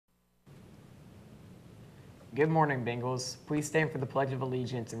Good morning, Bengals. Please stand for the Pledge of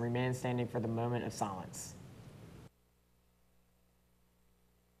Allegiance and remain standing for the moment of silence.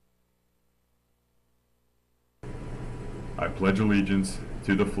 I pledge allegiance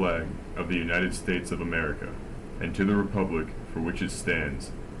to the flag of the United States of America and to the republic for which it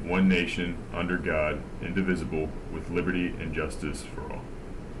stands, one nation, under God, indivisible, with liberty and justice for all.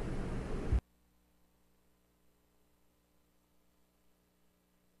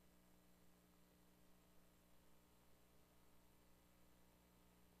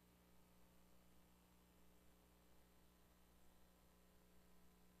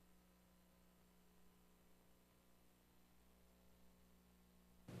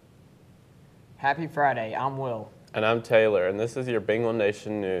 Happy Friday. I'm Will. And I'm Taylor, and this is your Bengal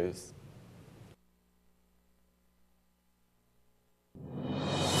Nation News.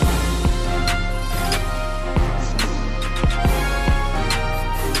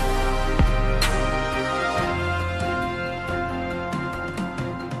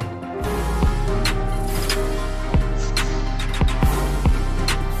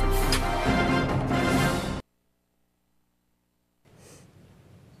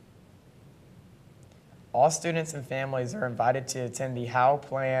 All students and families are invited to attend the How,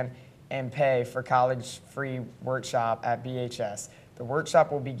 Plan, and Pay for College Free workshop at BHS. The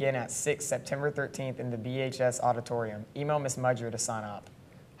workshop will begin at 6 September 13th in the BHS auditorium. Email Ms. Mudger to sign up.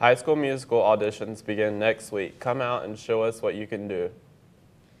 High School Musical auditions begin next week. Come out and show us what you can do.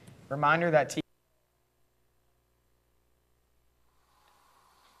 Reminder that Hey,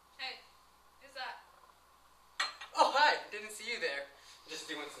 who's that? Oh, hi. Didn't see you there. Just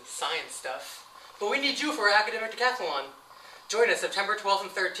doing some science stuff. But we need you for our academic decathlon. Join us September 12th and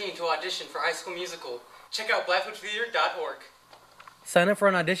 13th to audition for High School Musical. Check out blythewoodtheater.org. Sign up for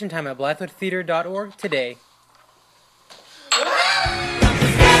an audition time at blythewoodtheater.org today.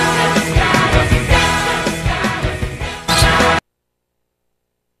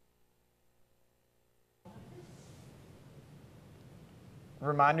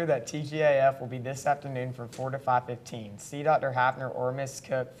 Reminder that TGIF will be this afternoon from 4 to 5:15. See Dr. Hafner or Ms.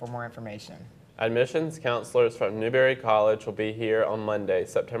 Cook for more information. Admissions counselors from Newberry College will be here on Monday,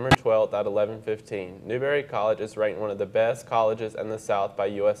 September 12th at 11:15. Newberry College is ranked one of the best colleges in the South by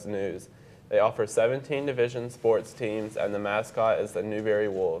U.S. News. They offer 17 division sports teams, and the mascot is the Newberry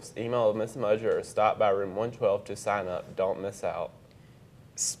Wolves. Email Ms. Mudger or stop by room 112 to sign up. Don't miss out.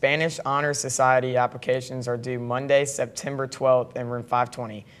 Spanish Honor Society applications are due Monday, September 12th in room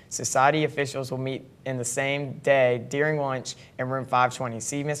 520. Society officials will meet in the same day during lunch in room 520.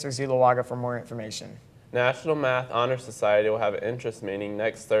 See Mr. Zulawaga for more information. National Math Honor Society will have an interest meeting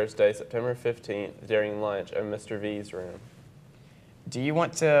next Thursday, September 15th during lunch in Mr. V's room. Do you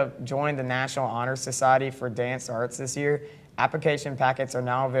want to join the National Honor Society for Dance Arts this year? Application packets are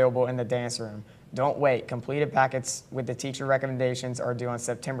now available in the dance room. Don't wait. Completed packets with the teacher recommendations are due on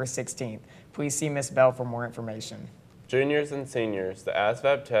September 16th. Please see Ms. Bell for more information. Juniors and seniors, the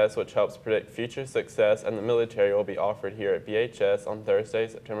ASVAB test, which helps predict future success in the military, will be offered here at BHS on Thursday,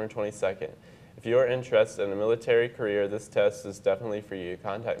 September 22nd. If you are interested in a military career, this test is definitely for you.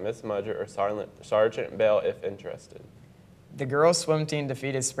 Contact Ms. Mudger or Sergeant Bell if interested. The girls' swim team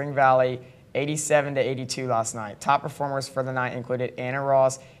defeated Spring Valley 87-82 last night. Top performers for the night included Anna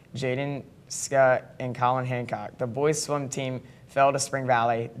Ross, Jaden Scott, and Colin Hancock. The boys' swim team fell to Spring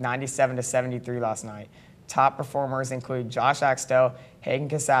Valley 97-73 last night. Top performers include Josh Axtell, Hayden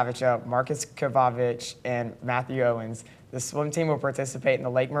Kasavicha, Marcus Kovavich, and Matthew Owens. The swim team will participate in the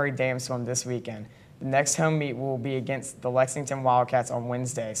Lake Murray Dam Swim this weekend. The next home meet will be against the Lexington Wildcats on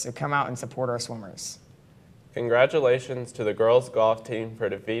Wednesday, so come out and support our swimmers. Congratulations to the girls golf team for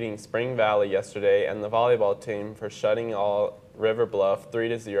defeating Spring Valley yesterday and the volleyball team for shutting all River Bluff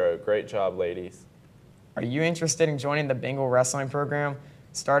 3-0. Great job, ladies. Are you interested in joining the Bengal Wrestling program?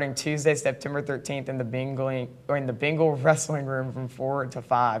 Starting Tuesday, September 13th in the Bengal Wrestling Room from 4 to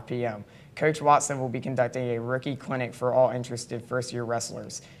 5 p.m. Coach Watson will be conducting a rookie clinic for all interested first-year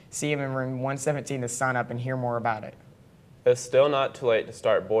wrestlers. See him in room 117 to sign up and hear more about it. It's still not too late to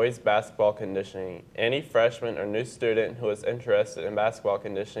start boys basketball conditioning. Any freshman or new student who is interested in basketball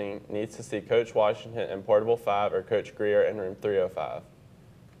conditioning needs to see Coach Washington in Portable 5 or Coach Greer in room 305.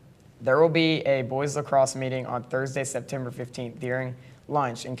 There will be a boys lacrosse meeting on Thursday, September 15th during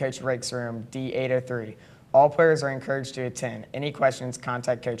lunch in Coach Rake's room, D803. All players are encouraged to attend. Any questions,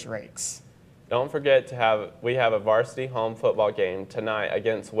 contact Coach Rakes. Don't forget we have a varsity home football game tonight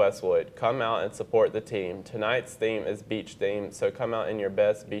against Westwood. Come out and support the team. Tonight's theme is beach themed, so come out in your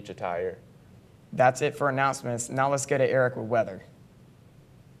best beach attire. That's it for announcements. Now let's go to Eric with weather.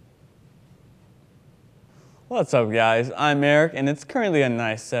 What's up, guys? I'm Eric, and it's currently a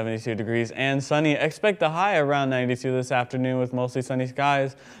nice 72 degrees and sunny. Expect a high around 92 this afternoon with mostly sunny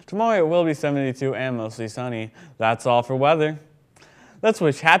skies. Tomorrow it will be 72 and mostly sunny. That's all for weather. Let's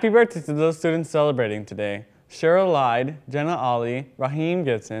wish happy birthday to those students celebrating today. Cheryl Lyde, Jenna Ollie, Raheem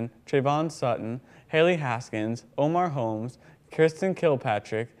Gibson, Trayvon Sutton, Haley Haskins, Omar Holmes, Kirsten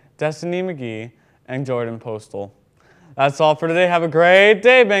Kilpatrick, Destiny McGee, and Jordan Postal. That's all for today. Have a great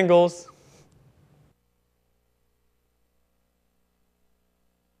day, Bengals!